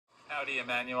Howdy,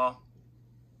 Emmanuel.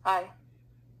 Hi.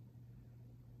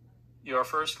 Your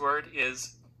first word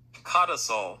is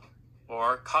codicil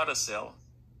or codicil.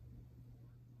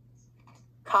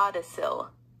 Codicil.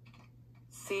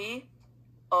 C-O-D-I-C-I-L.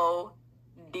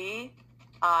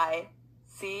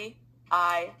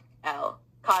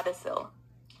 Codicil.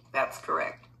 That's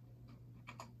correct.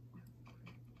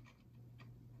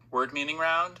 Word meaning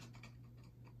round.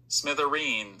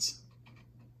 Smithereens.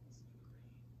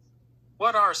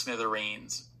 What are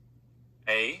smithereens?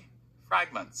 A.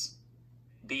 Fragments.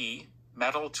 B.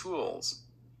 Metal tools.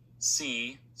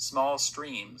 C. Small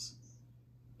streams.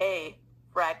 A.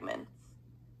 Fragments.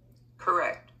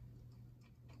 Correct.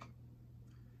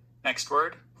 Next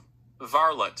word.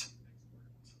 Varlet.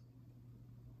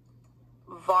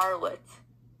 Varlet.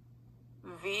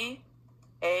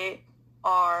 V-A-R-L-E-T.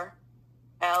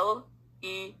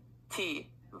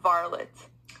 Varlet.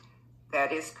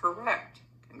 That is correct.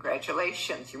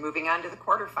 Congratulations. You're moving on to the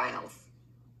quarterfinals.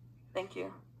 Thank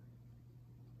you.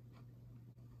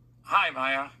 Hi,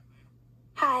 Maya.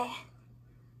 Hi.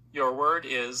 Your word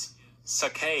is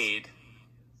saccade.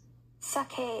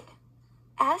 Saccade.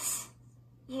 S-U-C-C-A-D-E.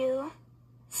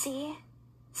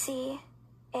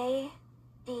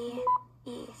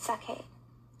 Saccade.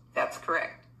 That's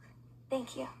correct.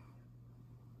 Thank you.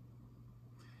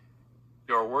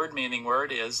 Your word meaning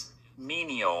word is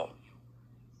menial.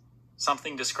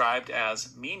 Something described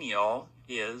as menial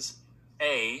is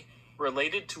A.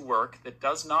 Related to work that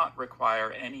does not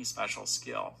require any special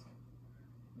skill.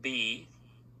 B.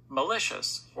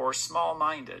 Malicious or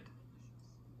small-minded.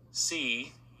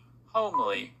 C.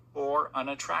 Homely or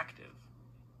unattractive.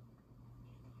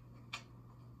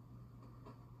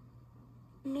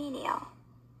 Menial.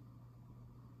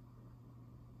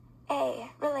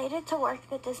 A. Related to work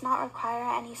that does not require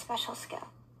any special skill.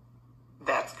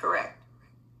 That's correct.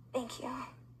 Thank you.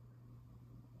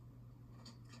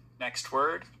 Next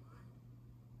word.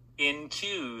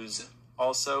 Incuse,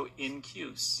 also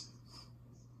incuse.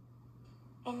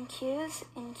 Incuse.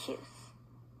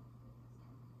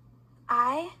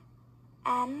 I-N-C-U-S-E.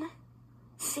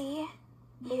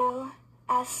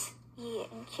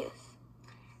 Incuse.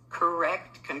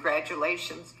 Correct.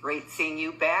 Congratulations. Great seeing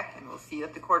you back, and we'll see you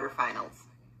at the quarterfinals.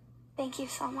 Thank you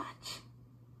so much.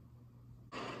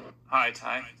 Hi,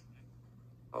 Ty.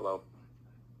 Hello.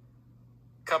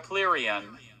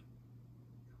 Kaplerian.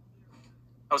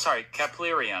 Oh, sorry,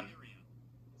 Kaplerian.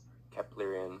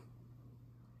 Keplerian.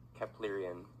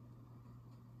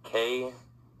 K-E-P-L-E-R-I-A-N.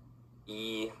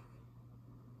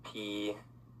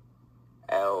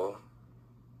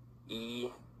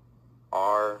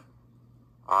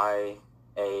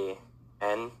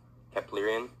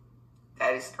 Keplerian.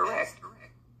 That is correct.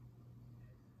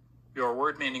 Your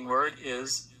word meaning word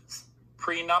is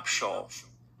prenuptial.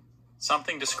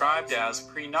 Something described as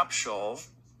prenuptial.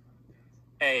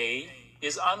 A.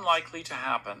 Is unlikely to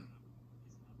happen.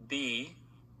 B.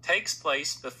 Takes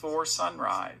place before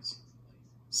sunrise.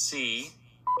 C.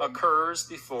 Occurs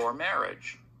before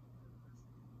marriage.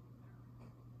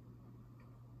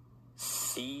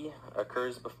 C.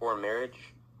 Occurs before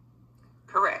marriage.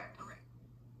 Correct.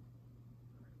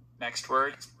 Next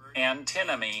word.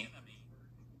 Antinomy.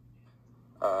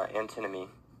 Antinomy.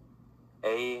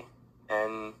 A-N-T-I-N-O-M-Y.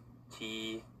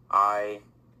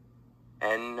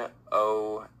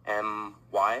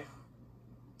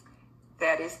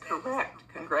 That is correct.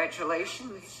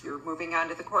 Congratulations. You're moving on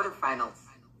to the quarterfinals.